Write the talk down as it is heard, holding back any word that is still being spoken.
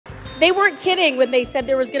They weren't kidding when they said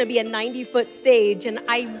there was going to be a 90-foot stage, and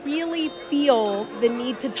I really feel the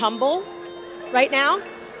need to tumble right now.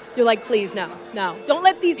 You're like, please, no. Don't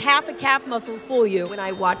let these half a calf muscles fool you. When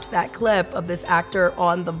I watched that clip of this actor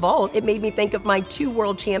on the vault, it made me think of my 2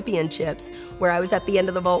 world championships where I was at the end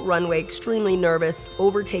of the vault runway, extremely nervous,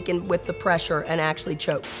 overtaken with the pressure, and actually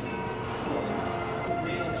choked.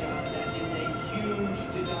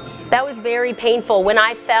 That was very painful. When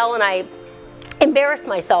I fell and I embarrassed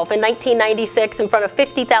myself in 1996 in front of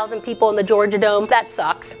 50,000 people in the Georgia Dome, that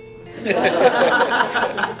sucks.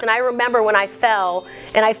 And I remember when I fell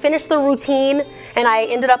and I finished the routine and I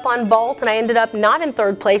ended up on vault and I ended up not in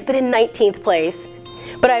 3rd place but in 19th place.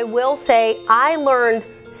 But I will say I learned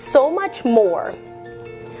so much more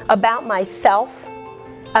about myself,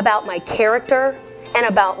 about my character, and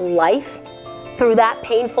about life through that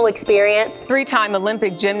painful experience. 3-time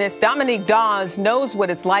Olympic gymnast Dominique Dawes knows what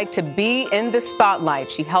it's like to be in the spotlight.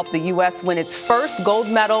 She helped the U.S. win its first gold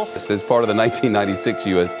medal. As part of the 1996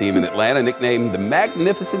 U.S. team in Atlanta, nicknamed the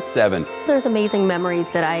Magnificent Seven. There's amazing memories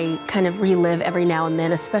that I kind of relive every now and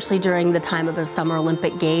then, especially during the time of the Summer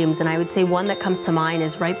Olympic Games. And I would say one that comes to mind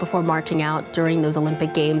is right before marching out during those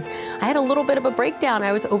Olympic Games. I had a little bit of a breakdown.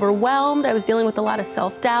 I was overwhelmed. I was dealing with a lot of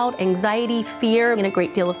self-doubt, anxiety, fear, and a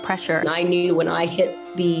great deal of pressure. I knew when I hit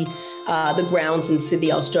the grounds in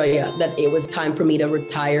Sydney, Australia, that it was time for me to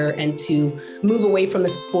retire and to move away from the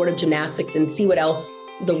sport of gymnastics and see what else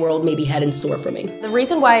the world maybe had in store for me. The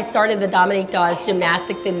reason why I started the Dominique Dawes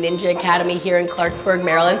Gymnastics and Ninja Academy here in Clarksburg,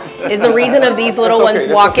 Maryland, is the reason of these little ones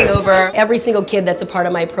walking over. Every single kid that's a part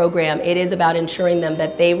of my program, it is about ensuring them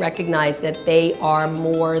that they recognize that they are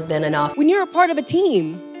more than enough. When you're a part of a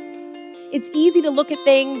team, it's easy to look at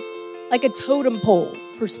things like a totem pole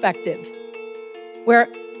perspective, where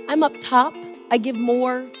I'm up top, I give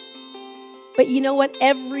more, but you know what?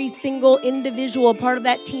 Every single individual part of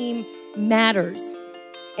that team matters.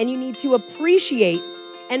 And you need to appreciate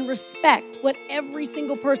and respect what every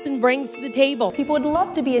single person brings to the table. People would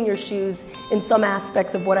love to be in your shoes in some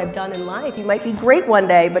aspects of what I've done in life. You might be great one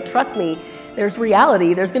day, but trust me, there's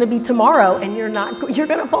reality. There's gonna be tomorrow, and you're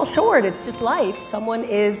gonna fall short. It's just life. Someone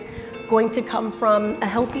is going to come from a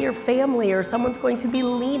healthier family, or someone's going to be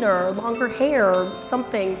leaner or longer hair or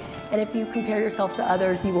something. And if you compare yourself to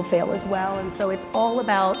others, you will fail as well. And so it's all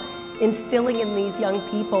about instilling in these young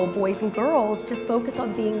people, boys and girls, just focus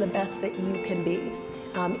on being the best that you can be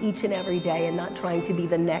each and every day and not trying to be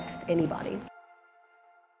the next anybody.